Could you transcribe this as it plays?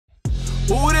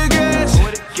Who would've guessed?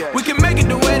 We can make it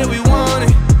the way that we want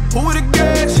it. Who would've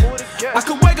guessed? I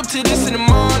could wake up to this in the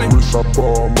morning.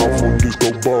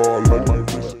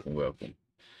 Welcome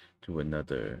to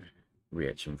another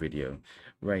reaction video.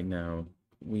 Right now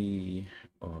we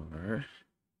are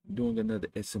doing another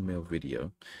SML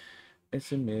video.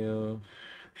 SML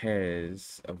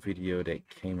has a video that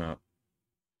came out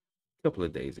a couple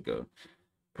of days ago,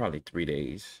 probably 3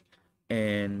 days,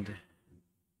 and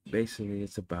basically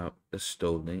it's about a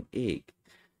stolen egg,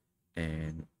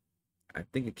 and I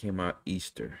think it came out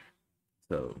Easter,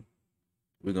 so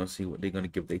we're gonna see what they're gonna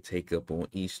give their take up on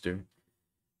Easter.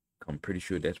 I'm pretty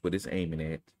sure that's what it's aiming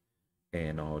at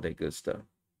and all that good stuff.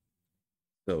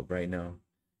 So right now,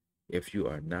 if you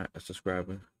are not a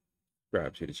subscriber,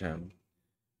 subscribe to the channel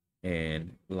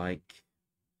and like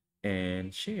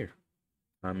and share.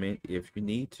 Comment if you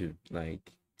need to.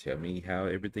 Like, tell me how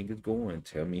everything is going.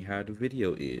 Tell me how the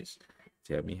video is.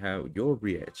 Tell me how your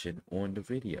reaction on the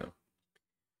video.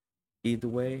 Either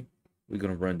way, we're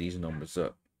gonna run these numbers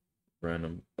up. Run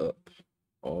them up,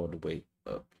 all the way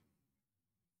up.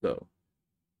 So,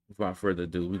 without further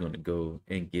ado, we're gonna go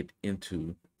and get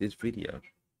into this video.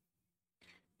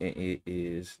 And it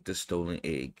is the stolen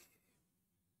egg.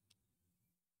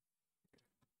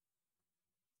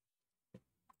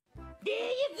 There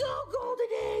you go, golden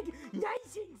egg!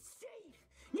 Nice and safe!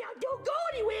 Now don't go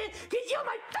anywhere, because you're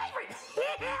my favorite!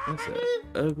 That's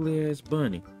an ugly ass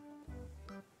bunny.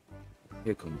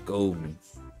 Here come Goldman.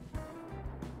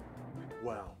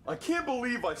 Wow, I can't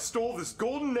believe I stole this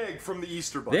golden egg from the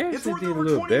Easter Bunny. They It's actually worth did a over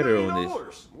little $20 better million. on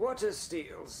this. What a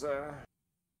steal, sir.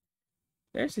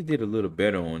 They actually did a little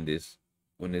better on this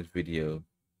video.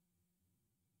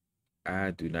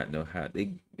 I do not know how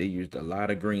they used a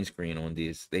lot of green screen on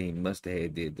this. They must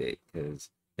have did that because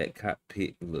that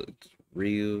cockpit looked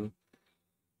real.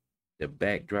 The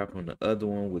backdrop on the other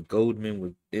one with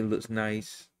Goldman it looks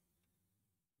nice.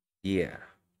 Yeah,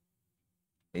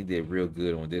 they did real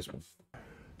good on this one.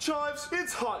 Chives,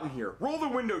 it's hot in here. Roll the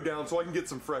window down so I can get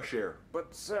some fresh air.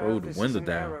 But, sir, Roll the this window is an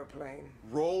down. aeroplane.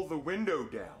 Roll the window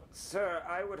down. Sir,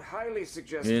 I would highly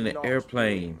suggest You're in you an not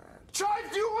airplane. doing that.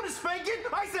 Chives, do you want a spanking?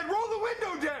 I said roll the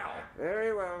window down!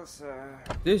 Very well, sir.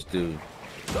 This dude.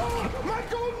 Oh, my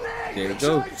golden egg! There you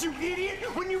go. Chives, you idiot!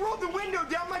 When you rolled the window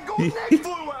down, my golden egg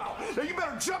flew out! Now you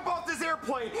better jump off this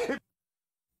airplane!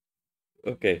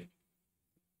 Okay,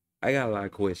 I got a lot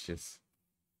of questions.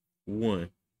 One,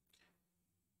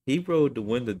 he rolled the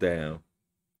window down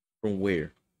from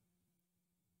where?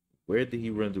 Where did he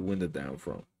run the window down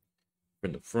from?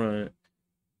 From the front?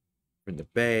 From the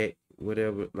back?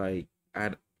 Whatever. Like,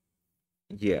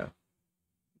 yeah,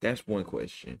 that's one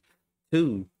question.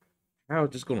 Two, how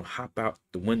just gonna hop out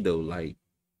the window like?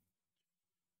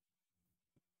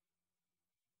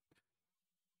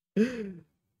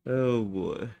 Oh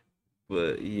boy.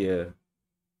 But yeah,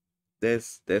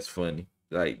 that's funny.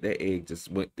 Like, that egg just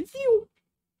went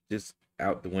just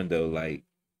out the window like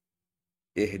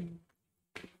it had.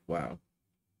 Wow.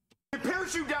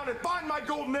 Parachute down and find my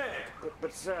golden egg!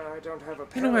 But sir, I don't have a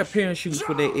parachute. You don't have parachutes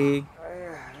for that egg.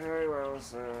 Very well,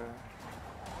 sir.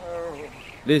 Oh.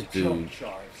 This dude,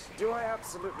 Do I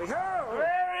absolutely? Oh,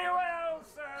 very well,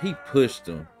 sir. he pushed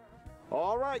him.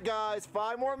 All right, guys,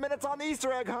 5 more minutes on the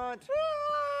Easter egg hunt.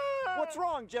 What's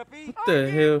wrong, Jeffy? What the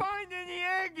hell? Find any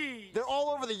eggies! They're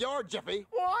all over the yard, Jeffy.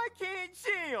 Well, I can't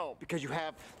see them! Because you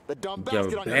have the dumb Your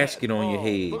basket on your basket head. on your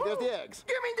head. Look, there's the eggs.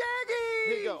 Give me the eggies!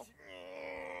 Here you go.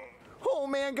 Oh,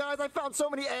 man, guys, I found so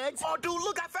many eggs. Oh, dude,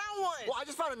 look, I found one! Well, I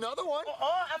just found another one.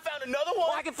 I found another one!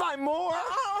 Well, I can find more.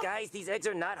 Guys, these eggs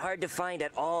are not hard to find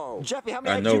at all. Jeffy, how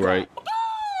many I eggs know, you got? right?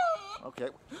 Okay.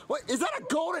 Wait, is that a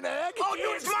golden egg? Oh, dude,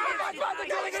 it's mine!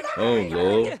 Oh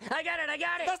Lord. I got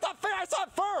it! That's not fair. I saw it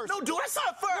first. No, dude, I saw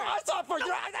it first! I saw it first.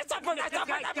 I saw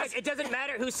it first. It doesn't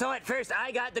matter who saw it first.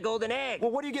 I got the golden egg.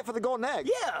 Well, what do you get for the golden egg?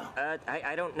 Yeah!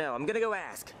 I don't know. I'm gonna go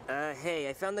ask. Hey,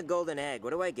 I found the golden egg. What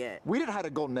do I get? We didn't hide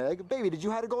a golden egg. Baby, did you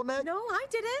hide a golden egg? No, I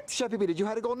didn't. Chef Baby, did you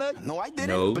hide a golden egg? No, I didn't.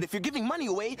 No. But if you're giving money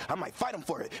away, I might fight him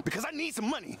for it, because I need some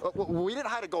money. Well, we didn't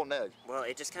hide a golden egg. Well,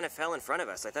 it just kind of fell in front of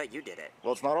us. I thought you did it.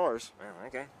 Well, it's not ours. Oh,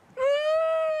 okay.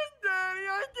 Daddy,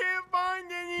 I can't find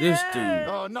any This eggs! dude.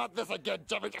 Oh, not this again,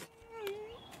 Jeffy.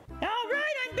 All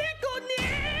right, I'm back, golden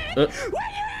egg. Uh. Where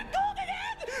you at, golden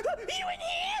egg? You in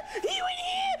here? You in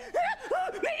here?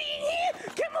 Maybe in here?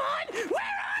 Come on.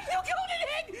 Where are you, golden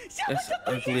egg? That's an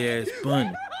ugly ass bunny.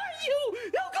 Where are you?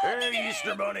 No golden egg. Hey,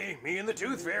 Easter Bunny, me and the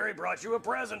Tooth Fairy brought you a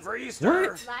present for Easter. What?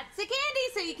 Lots of candy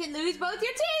so you can lose both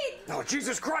your teeth. Oh,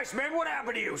 Jesus Christ, man, what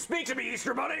happened to you? Speak to me,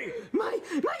 Easter Bunny. My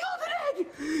golden egg.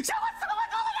 Show us some of my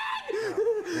golden egg.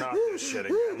 Not this shit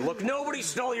again. Look, nobody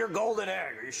stole your golden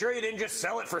egg. Are you sure you didn't just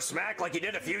sell it for smack like you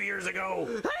did a few years ago?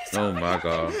 Oh my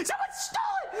god. Someone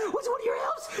stole it! Was it one of your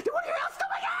elves? Did one of your elves steal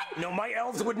my egg? No, my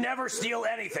elves would never steal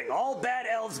anything. All bad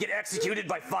elves get executed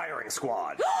by firing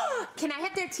squad. Can I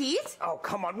have their teeth? Oh,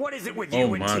 come on. What is it with you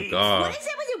Oh and my teeth? god. What is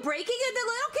it with you breaking into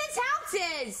little kids'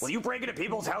 houses? Well, you break into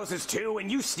people's houses too,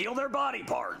 and you steal their body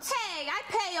parts. Hey, I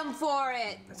pay them for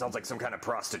it. That sounds like some kind of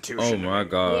prostitution. Oh to my me.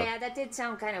 god. Yeah, that did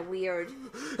sound kind of weird.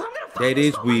 That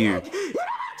is weird.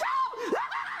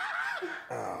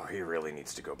 Oh, he really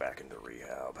needs to go back into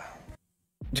rehab.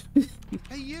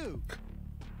 Hey, you.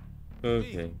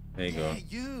 Okay, there you go. Hey,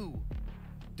 you.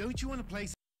 Don't you want to play?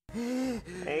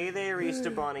 Hey there, Easter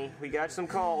Bunny. We got some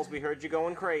calls. We heard you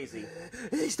going crazy.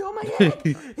 He stole my egg!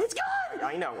 It's gone!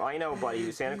 I know,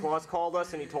 buddy. Santa Claus called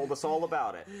us and he told us all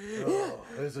about it. Oh,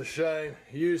 it's a shame.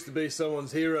 You used to be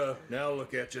someone's hero. Now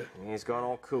look at you. He's gone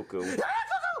all cuckoo.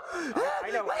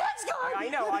 I know. My egg's gone! I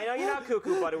know you're not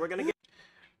cuckoo, buddy. We're gonna get...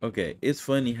 Okay, it's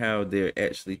funny how they're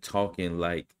actually talking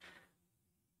like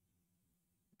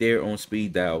they're on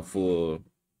speed dial for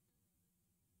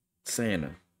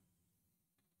Santa.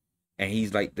 And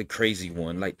he's like the crazy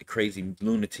one, like the crazy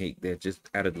lunatic that just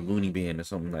out of the loony bin or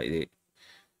something like that.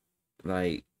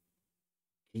 Like,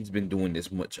 he's been doing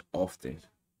this much often.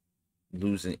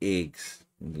 Losing eggs.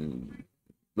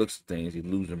 Looks at things, he's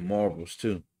losing marbles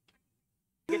too.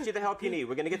 Get you the help you need.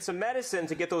 We're gonna get some medicine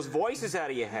to get those voices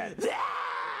out of your head.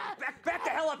 Back the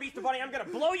hell up, Easter Bunny. I'm gonna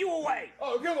blow you away.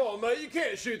 Oh, come on, mate. You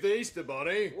can't shoot the Easter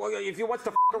Bunny. Well, if he wants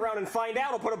to around and find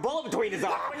out, I'll put a bullet between his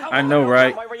eyes. I know,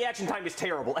 right? My reaction time is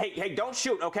terrible. Hey, don't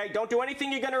shoot, okay? Don't do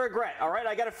anything you're gonna regret, all right?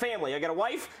 I got a family. I got a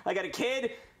wife. I got a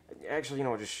kid. Actually, you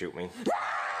know what? Just shoot me.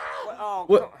 Oh,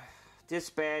 What?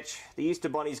 Dispatch. The Easter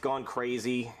Bunny's gone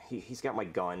crazy. He's got my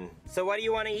gun. So what do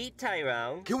you want to eat,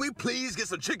 Tyrone? Can we please get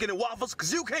some chicken and waffles?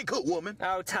 Cause you can't cook, woman.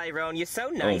 Oh, Tyrone, you're so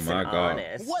nice my and God.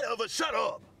 honest. Whatever, shut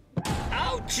up.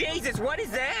 Oh, Jesus, what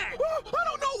is that? I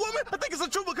don't know, woman. I think it's a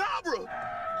chupacabra.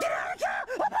 Get out of the car!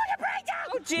 I'm on your breakdown!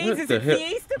 Oh, Jesus, What the it's hell? the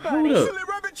Easter Bunny. Hold up. Silly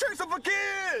rabbit tricks are for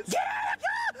kids. Get out of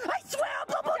the car! I swear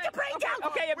I'll blow your brain down!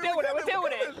 Okay, I'm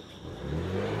doing it.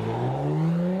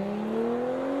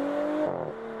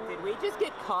 Did we just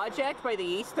get carjacked by the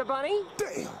Easter Bunny?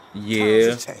 Damn. Yeah.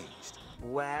 Times have changed.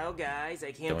 Wow, guys,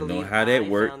 I can't Don't know believe how that I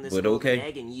worked, found this but golden okay.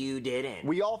 egg and you didn't.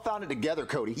 We all found it together,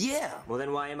 Cody. Yeah. Well,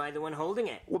 then why am I the one holding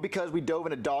it? Well, because we dove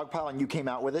in a dog pile and you came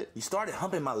out with it. You started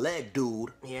humping my leg,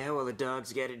 dude. Yeah, well, a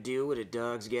dog's gotta do what a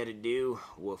dog's gotta do.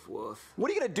 Woof, woof.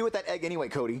 What are you gonna do with that egg anyway,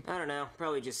 Cody? I don't know.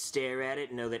 Probably just stare at it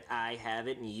and know that I have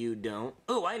it and you don't.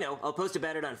 Oh, I know. I'll post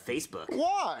about it on Facebook.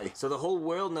 Why? So the whole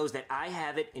world knows that I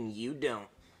have it and you don't.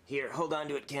 Here, hold on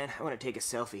to it, Ken. I want to take a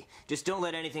selfie. Just don't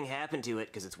let anything happen to it,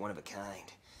 because it's one of a kind.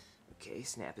 Okay,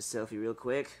 snap a selfie real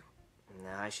quick.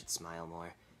 Nah, I should smile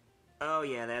more. Oh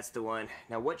yeah, that's the one.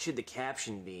 Now what should the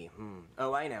caption be?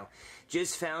 Oh, I know.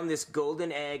 Just found this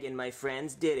golden egg and my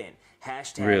friends didn't.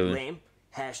 Hashtag Really? lame.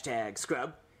 Hashtag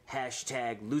scrub.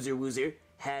 Hashtag loser woozer.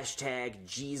 Hashtag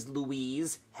Jeez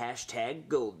Louise. Hashtag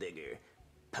gold digger.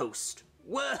 Post.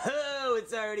 Whoa,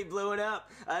 it's already blowing up.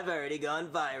 I've already gone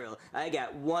viral. I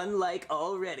got 1 like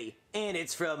already, and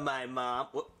it's from my mom.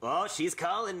 Oh, she's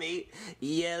calling me.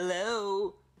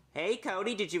 Yellow. Hey,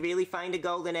 Cody, did you really find a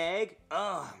golden egg?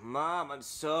 Oh, Mom, I'm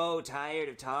so tired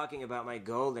of talking about my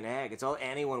golden egg. It's all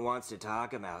anyone wants to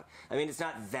talk about. I mean, it's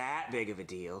not that big of a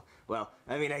deal. Well,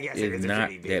 I mean, I guess it It's is a not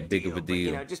pretty that big of a but, you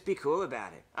deal. know, just be cool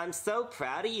about it. I'm so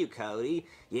proud of you, Cody.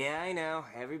 Yeah, I know.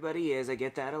 Everybody is. I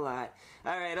get that a lot.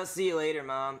 All right, I'll see you later,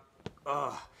 Mom.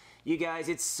 Oh, you guys,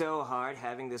 it's so hard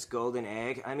having this golden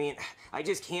egg. I mean, I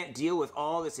just can't deal with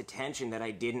all this attention that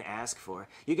I didn't ask for.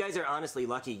 You guys are honestly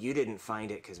lucky you didn't find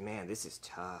it, because, man, this is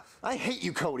tough. I hate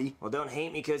you, Cody. Well, don't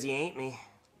hate me because you ain't me.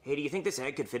 Hey, do you think this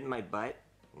egg could fit in my butt?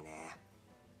 Nah.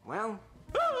 Well...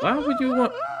 Why would you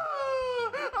want...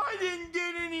 I didn't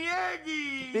get any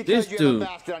eggies. Because This you dude. have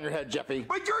a basket on your head, Jeffy.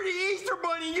 But you're the Easter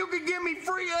Bunny. You can give me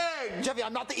free eggs. Jeffy,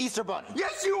 I'm not the Easter Bunny.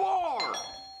 Yes, you are.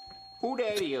 Who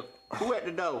that is? Who at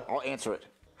the door? I'll answer it.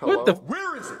 What the...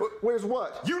 Where is it? Where's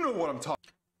what? You know what I'm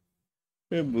talking.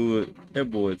 That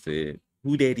boy said,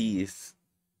 who that is?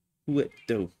 Who at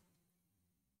the door?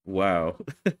 Wow.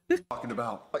 Talking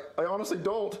about. I honestly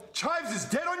don't. Chives is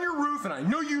dead on your roof, and I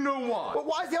know you know why. But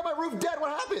why is he on my roof dead?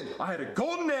 What happened? I had a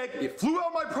golden egg, it flew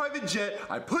out my private jet,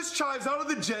 I pushed Chives out of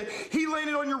the jet, he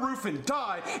landed on your roof and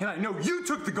died, and I know you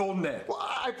took the golden egg. Well,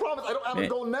 I promise I don't have a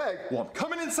golden egg. Well, I'm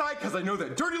coming inside because I know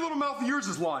that dirty little mouth of yours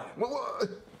is lying.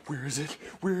 Where is it?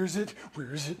 Where is it?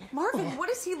 Where is it? Marvin, what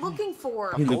is he looking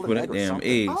for? He looked for that damn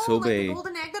egg Oh, so like the bad.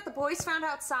 golden egg that the the boys found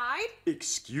outside?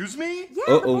 Excuse me?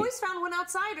 Yeah, the boys found one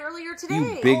outside earlier today.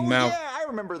 You big mouth. Yeah, I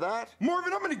remember that.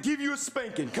 Marvin, I'm gonna give you a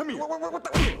spanking. Come here. What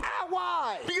the? Ah,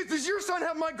 why? Because does your son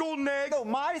have my golden egg? No,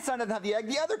 my son doesn't have the egg.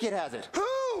 The other kid has it.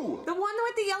 Who? The one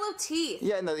with the yellow teeth.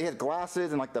 Yeah, and he has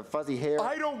glasses and like the fuzzy hair.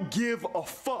 I don't give a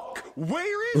fuck.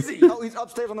 Where is he? Oh, he's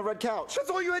upstairs on the red couch. That's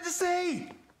all you had to say.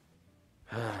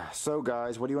 So,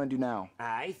 guys, what do you want to do now?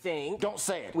 I think Don't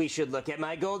say it. we should look at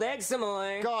my gold egg some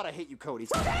more. God, I hate you, Cody.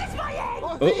 That's my egg!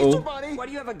 Oh, the Easter Bunny. Why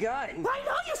do you have a gun? I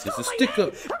know you stole It's a my stick egg!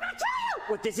 up. I'm gonna kill you!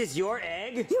 What, this is your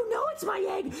egg? You know it's my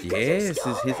egg! 'cause you Yes, it's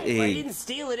stole his it. I egg. didn't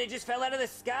steal it, it just fell out of the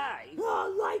sky. A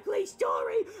likely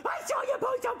story! I saw you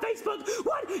post on Facebook!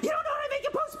 What? You don't know how to make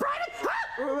a post private?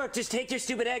 Huh? Look, just take your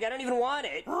stupid egg, I don't even want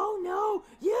it. Oh no!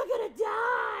 You're gonna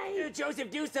die! Joseph,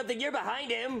 do something, you're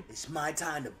behind him. It's my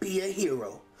time to be a hero.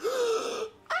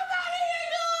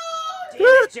 Damn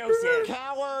it, Joseph.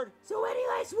 Coward. So any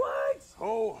last words?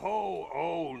 Ho, ho,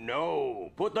 oh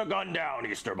no. Put the gun down,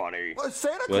 Easter Bunny.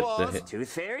 Santa What Claus. the heck? Tooth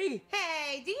fairy?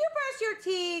 Hey, do you brush your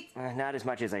teeth? Not as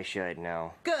much as I should,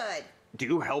 no. Good. Do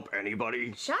you help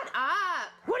anybody? Shut up.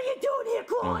 What are you doing here,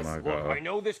 Oh Claus? my Look, I god.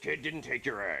 know this kid didn't take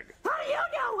your egg. How do you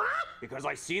know, huh? Because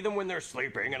I see them when they're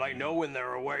sleeping and I know when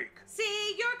they're awake.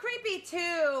 See, you're creepy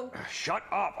too. Shut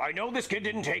up. I know this kid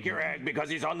didn't take your egg because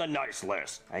he's on the nice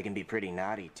list. I can be pretty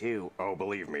naughty, too. Oh,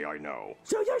 believe me, I know.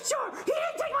 So you're sure he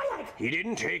didn't take my egg? He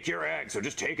didn't take your egg, so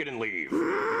just take it and leave.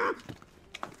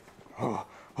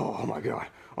 Oh my god.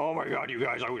 Oh my god, you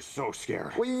guys, I was so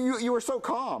scared. Well, you were so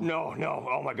calm. No,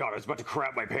 oh my god, I was about to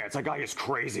crap my pants. That guy is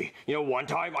crazy. You know, one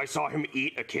time I saw him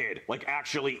eat a kid. Like,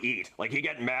 actually eat. Like, he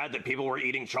got mad that people were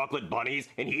eating chocolate bunnies,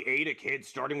 and he ate a kid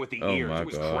starting with the Oh ears. my It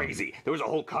was God. crazy. There was a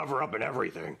whole cover-up and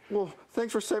everything. Well,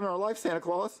 thanks for saving our life, Santa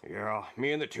Claus. Yeah,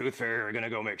 me and the Tooth Fairy are gonna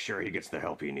go make sure he gets the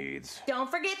help he needs. Don't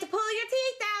forget to pull your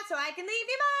teeth out so I can leave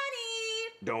you money.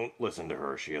 Don't listen to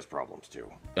her, she has problems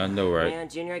too. I know, right? Man,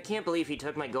 Junior, I can't believe he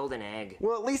took my golden egg.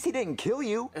 Well, at least he didn't kill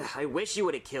you. Ugh, I wish you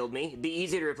would have killed me. It'd be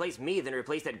easier to replace me than to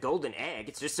replace that golden egg.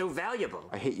 It's just so valuable.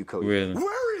 I hate you, Cody. Really?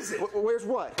 Where is it? Where's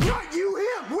what? Not you,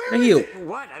 him. Where Hey, is you. it?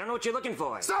 What? I don't know what you're looking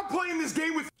for. Stop playing this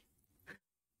game with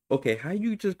Okay, how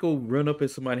you just go run up in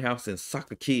somebody's house and sock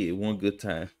a kid one good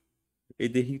time?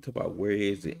 And then he talk about where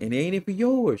is it? And it ain't even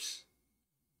yours.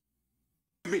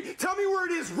 me. Tell me where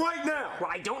it is right now. Well,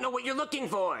 I don't know what you're looking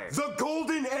for. The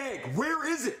golden egg. Where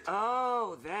is it?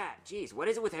 Oh, that. Jeez, what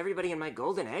is it with everybody in my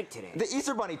golden egg today? The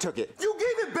Easter Bunny took it. You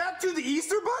gave it back to the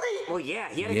Easter Bunny? Well, yeah,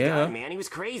 he had a Yeah. gun, man. He was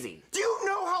crazy. Do you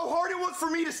know how hard it was for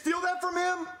me to steal that from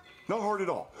him? Not hard at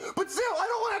all. But still, I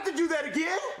don't want to have to do that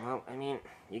again. Well, I mean,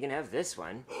 you can have this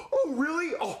one. Oh,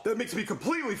 really? Oh, that makes me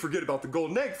completely forget about the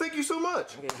golden egg. Thank you so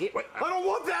much. Okay, here- Wait, I don't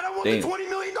want that. I want Damn. the $20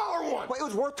 million one. Wait, it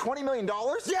was worth $20 million?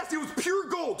 Yes, it was pure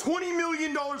gold. $20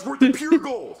 million worth of pure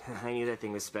gold. I knew that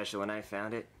thing was special when I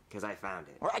found it, because I found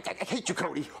it. Well, I hate you,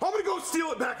 Cody. I'm gonna go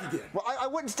steal it back again. Well, I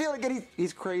wouldn't steal it again.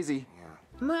 He's crazy.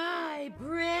 My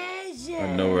precious.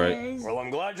 I know, right? Well, I'm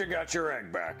glad you got your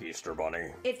egg back, Easter Bunny.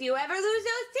 If you ever lose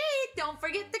those teeth, don't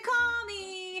forget to call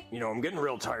me. You know, I'm getting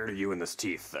real tired of you and this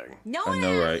teeth thing. No I one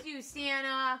know, asked right? you,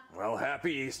 Santa. Well,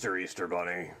 happy Easter, Easter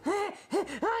Bunny.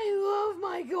 I love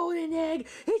my golden egg.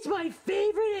 It's my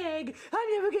favorite egg.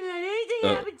 I'm never gonna let anything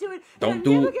happen to it. don't I'm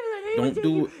do never it. gonna let anyone Don't take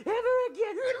do it ever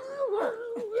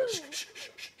again.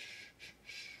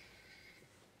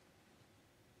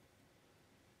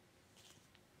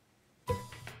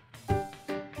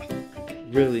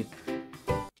 Really?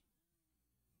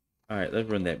 All right, let's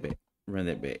run that back. Run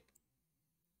that back.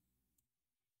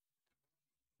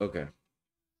 Okay.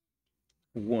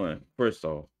 First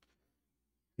off,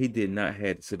 he did not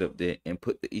have to sit up there and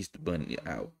put the Easter Bunny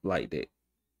out like that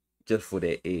just for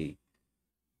that egg.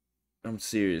 I'm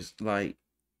serious. Like,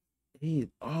 he's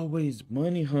always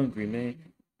money hungry, man.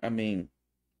 I mean,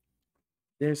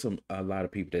 there's a lot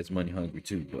of people that's money hungry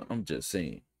too, but I'm just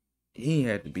saying, he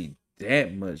had to be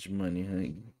that much money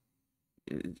hungry.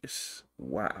 It's just,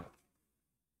 wow.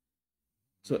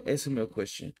 So, SML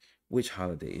question: which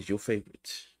holiday is your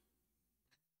favorite?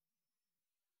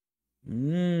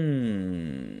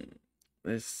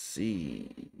 Let's see.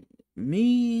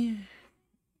 Me,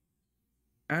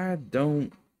 I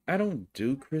don't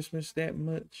do Christmas that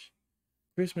much.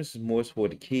 Christmas is more for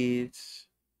the kids,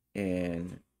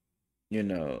 and you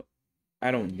know, I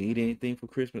don't need anything for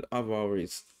Christmas. I've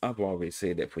always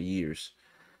said that for years.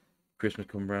 Christmas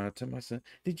come around, I tell my son,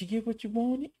 "Did you get what you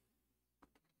wanted?"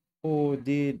 Or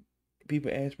did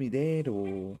people ask me that,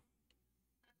 or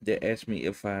they ask me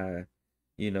if I,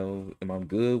 am I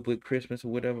good with Christmas or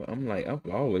whatever? I'm like, I've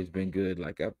always been good.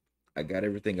 Like I got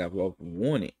everything I've always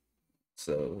wanted.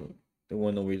 So there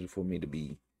wasn't no reason for me to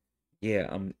be yeah,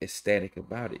 I'm ecstatic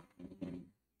about it.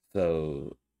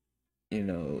 So, you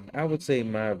know, I would say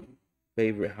my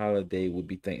favorite holiday would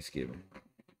be Thanksgiving.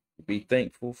 Be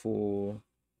thankful for,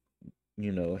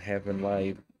 you know, having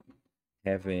life,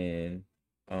 having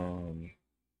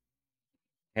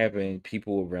having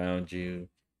people around you.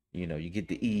 You know, you get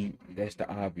to eat. That's the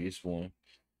obvious one.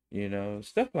 You know,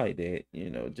 stuff like that. You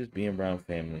know, just being around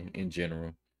family in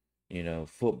general. You know,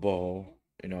 football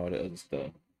and all the other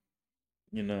stuff.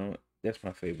 You know, that's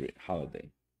my favorite holiday.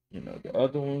 You know, the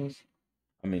other ones,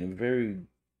 I mean, very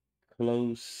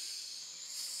close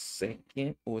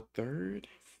second or third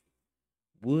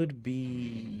would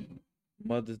be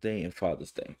Mother's Day and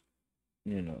Father's Day.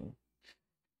 You know,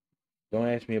 don't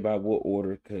ask me about what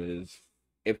order because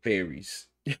it varies.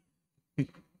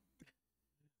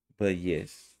 But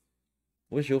yes,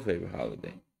 what's your favorite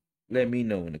holiday? Let me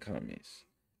know in the comments.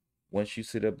 Once you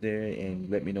sit up there and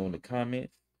let me know in the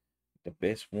comments, the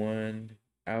best one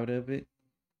out of it,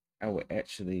 I will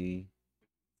actually,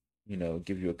 you know,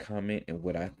 give you a comment and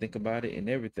what I think about it and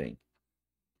everything.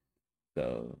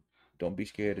 So don't be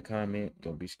scared to comment.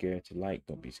 Don't be scared to like.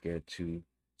 Don't be scared to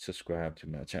subscribe to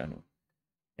my channel.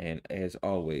 And as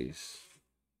always,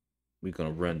 we're going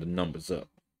to run the numbers up.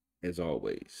 As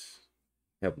always,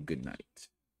 have a good night.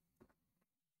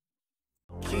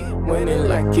 Keep winning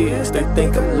like kids, they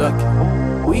think I'm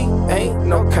lucky. We ain't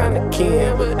no kind of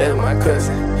kin, but that's my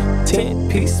cousin.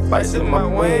 10-piece spice in my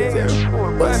wings, every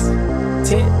boy bustin'.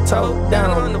 10 toes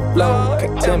down on the floor,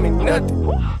 can't tell me nothing.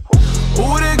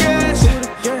 Who